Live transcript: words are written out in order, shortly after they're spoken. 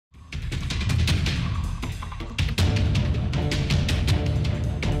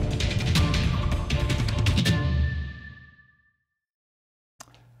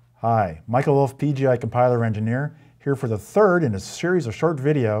Hi, Michael Wolf, PGI compiler engineer, here for the third in a series of short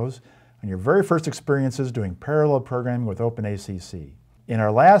videos on your very first experiences doing parallel programming with OpenACC. In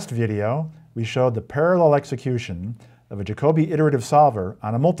our last video, we showed the parallel execution of a Jacobi iterative solver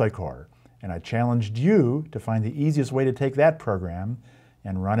on a multi-core, and I challenged you to find the easiest way to take that program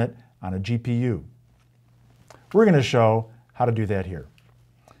and run it on a GPU. We're going to show how to do that here.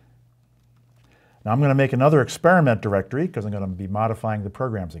 Now I'm going to make another experiment directory because I'm going to be modifying the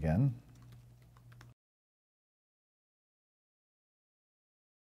programs again.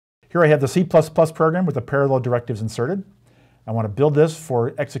 Here I have the C++ program with the parallel directives inserted. I want to build this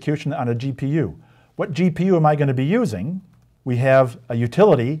for execution on a GPU. What GPU am I going to be using? We have a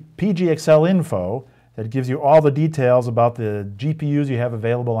utility, pgxlinfo, that gives you all the details about the GPUs you have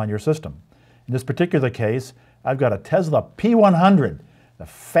available on your system. In this particular case, I've got a Tesla P100, the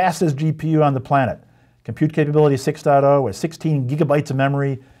fastest GPU on the planet. Compute capability 6.0 with 16 gigabytes of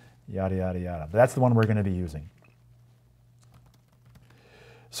memory, yada, yada, yada. But that's the one we're going to be using.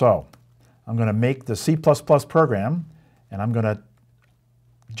 So I'm going to make the C++ program, and I'm going to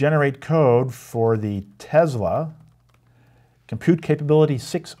generate code for the Tesla compute capability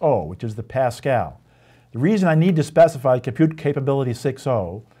 6.0, which is the Pascal. The reason I need to specify compute capability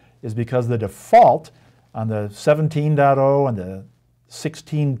 6.0 is because the default on the 17.0 and the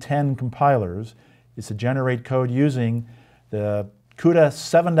 1610 compilers is to generate code using the CUDA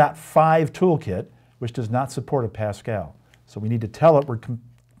 7.5 toolkit, which does not support a Pascal. So we need to tell it we're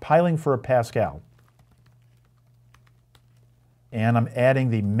compiling for a Pascal. And I'm adding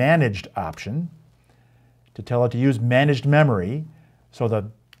the managed option to tell it to use managed memory, so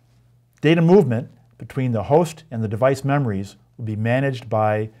the data movement between the host and the device memories will be managed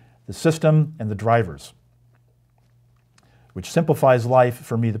by the system and the drivers, which simplifies life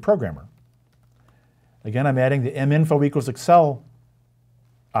for me, the programmer. Again, I'm adding the minfo equals Excel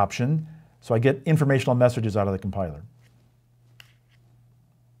option, so I get informational messages out of the compiler.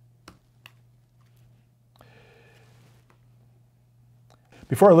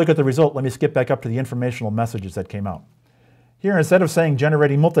 Before I look at the result, let me skip back up to the informational messages that came out. Here, instead of saying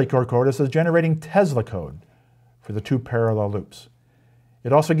generating multi-core code, it says generating Tesla code for the two parallel loops.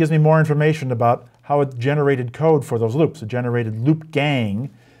 It also gives me more information about how it generated code for those loops. It generated loop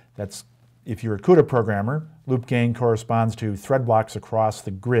gang. That's, if you're a CUDA programmer, loop gang corresponds to thread blocks across the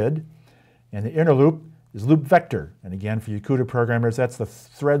grid. And the inner loop is loop vector. And again, for you CUDA programmers, that's the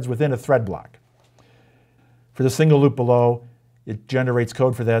threads within a thread block. For the single loop below, it generates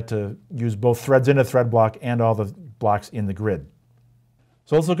code for that to use both threads in a thread block and all the blocks in the grid.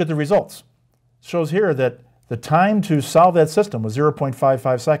 So let's look at the results. It shows here that the time to solve that system was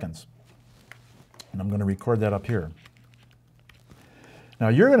 0.55 seconds. And I'm going to record that up here. Now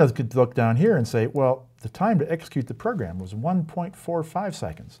you're going to look down here and say, well, the time to execute the program was 1.45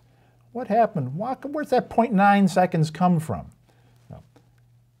 seconds. What happened? Where's that 0.9 seconds come from? Now,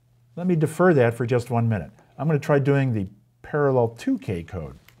 let me defer that for just 1 minute. I'm going to try doing the parallel 2K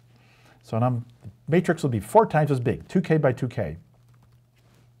code. So the matrix will be 4 times as big, 2K by 2K.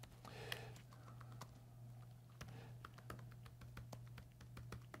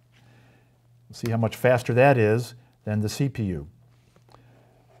 See how much faster that is than the CPU.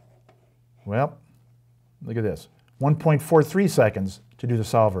 Well, look at this. 1.43 seconds to do the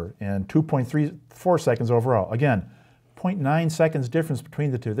solver and 2.34 seconds overall. Again, 0.9 seconds difference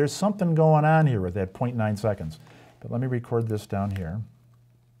between the two. There's something going on here with that 0.9 seconds. But let me record this down here.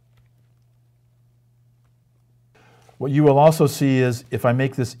 What you will also see is if I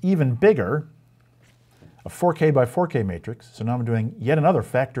make this even bigger, a 4K by 4K matrix, so now I'm doing yet another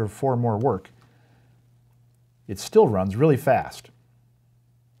factor of 4 more work, it still runs really fast.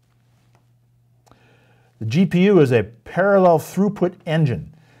 The GPU is a parallel throughput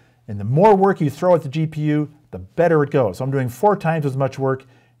engine, and the more work you throw at the GPU, the better it goes. So I'm doing 4 times as much work,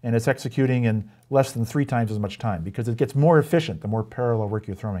 and it's executing in less than 3 times as much time because it gets more efficient the more parallel work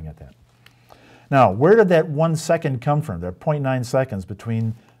you're throwing at that. Now, where did that 1 second come from? There are 0.9 seconds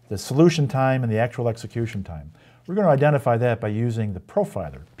between the solution time and the actual execution time. We're going to identify that by using the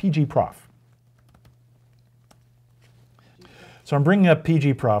profiler, pgprof. So I'm bringing up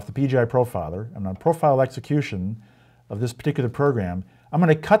pgprof, the PGI profiler, and on profile execution of this particular program, I'm going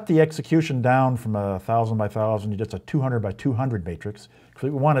to cut the execution down from 1,000 by 1,000 to just a 200 by 200 matrix. Because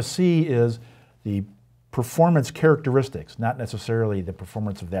what we want to see is the performance characteristics, not necessarily the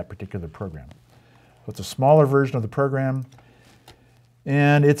performance of that particular program. So it's a smaller version of the program,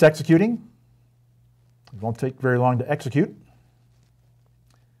 and it's executing. It won't take very long to execute.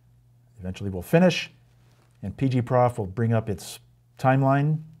 Eventually we'll finish, and pgprof will bring up its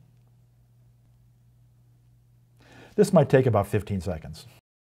timeline. This might take about 15 seconds.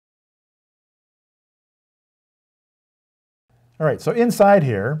 All right, so inside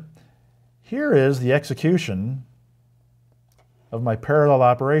here is the execution of my parallel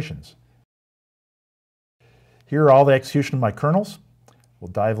operations. Here are all the execution of my kernels. We'll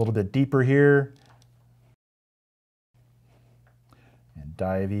dive a little bit deeper here, and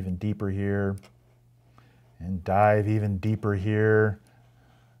dive even deeper here, and dive even deeper here.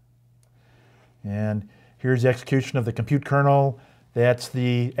 And here's the execution of the compute kernel. That's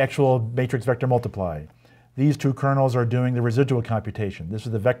the actual matrix vector multiply. These two kernels are doing the residual computation. This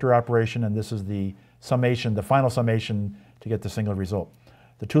is the vector operation, and this is the summation, the final summation to get the single result.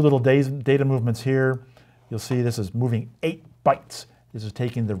 The two little data movements here, you'll see this is moving 8 bytes. This is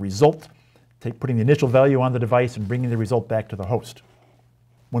taking the result, putting the initial value on the device and bringing the result back to the host.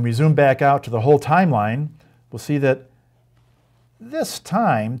 When we zoom back out to the whole timeline, we'll see that this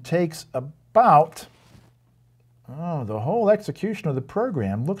time takes about, the whole execution of the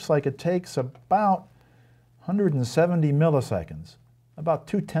program looks like it takes about 170 milliseconds, about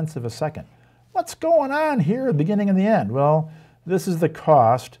 2/10 of a second. What's going on here at the beginning and the end? Well, this is the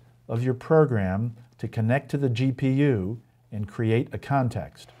cost of your program to connect to the GPU and create a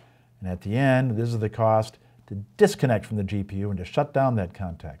context. And at the end, this is the cost to disconnect from the GPU and to shut down that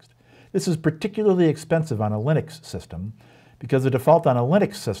context. This is particularly expensive on a Linux system because the default on a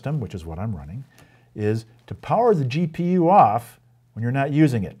Linux system, which is what I'm running, is to power the GPU off when you're not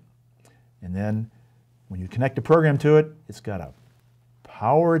using it. And then when you connect a program to it, it's got to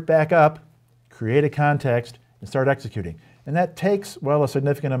power it back up, create a context, and start executing. And that takes, well, a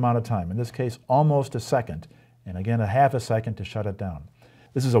significant amount of time. In this case, almost a second. And again, a half a second to shut it down.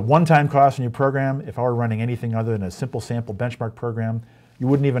 This is a one-time cost in your program. If I were running anything other than a simple sample benchmark program, you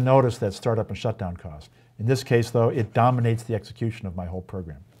wouldn't even notice that startup and shutdown cost. In this case, though, it dominates the execution of my whole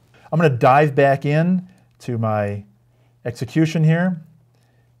program. I'm going to dive back in to my execution here.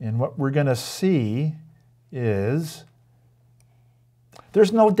 And what we're going to see is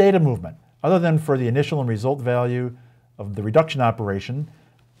there's no data movement other than for the initial and result value of the reduction operation.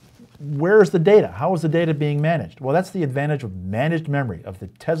 Where's the data? How is the data being managed? Well, that's the advantage of managed memory, of the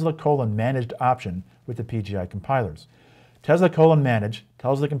Tesla managed option with the PGI compilers. Tesla manage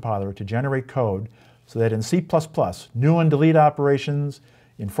tells the compiler to generate code so that in C++, new and delete operations,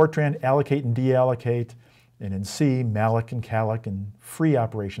 in Fortran, allocate and deallocate, and in C, malloc and calloc and free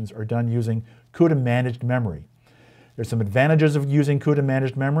operations are done using CUDA managed memory. There's some advantages of using CUDA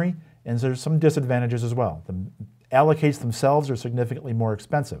managed memory, and there's some disadvantages as well. The allocates themselves are significantly more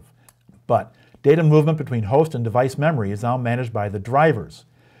expensive. But data movement between host and device memory is now managed by the drivers.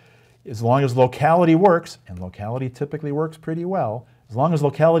 As long as locality works, and locality typically works pretty well, as long as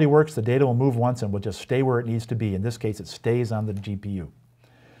locality works, the data will move once and will just stay where it needs to be. In this case, it stays on the GPU.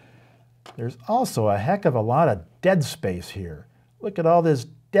 There's also a heck of a lot of dead space here. Look at all this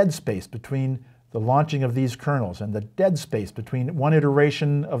dead space between the launching of these kernels and the dead space between one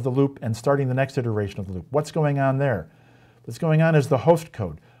iteration of the loop and starting the next iteration of the loop. What's going on there? What's going on is the host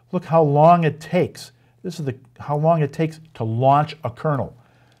code. Look how long it takes. This is how long it takes to launch a kernel.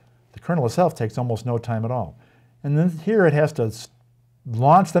 The kernel itself takes almost no time at all. And then here it has to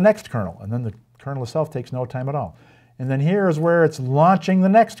launch the next kernel, and then the kernel itself takes no time at all. And then here is where it's launching the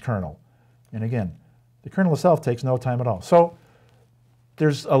next kernel. And again, the kernel itself takes no time at all. So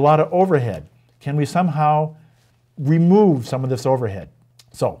there's a lot of overhead. Can we somehow remove some of this overhead?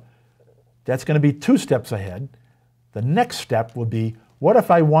 So that's going to be 2 steps ahead. The next step will be, what if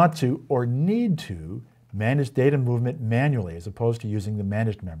I want to or need to manage data movement manually as opposed to using the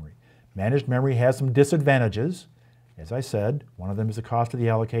managed memory? Managed memory has some disadvantages. As I said, one of them is the cost of the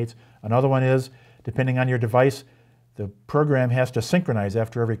allocates. Another one is, depending on your device, the program has to synchronize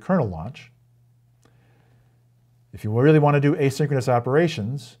after every kernel launch. If you really want to do asynchronous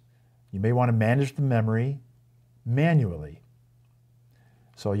operations, you may want to manage the memory manually.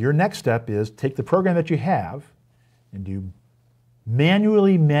 So your next step is take the program that you have and do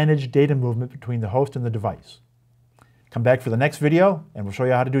manually manage data movement between the host and the device. Come back for the next video and we'll show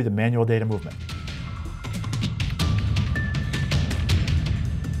you how to do the manual data movement.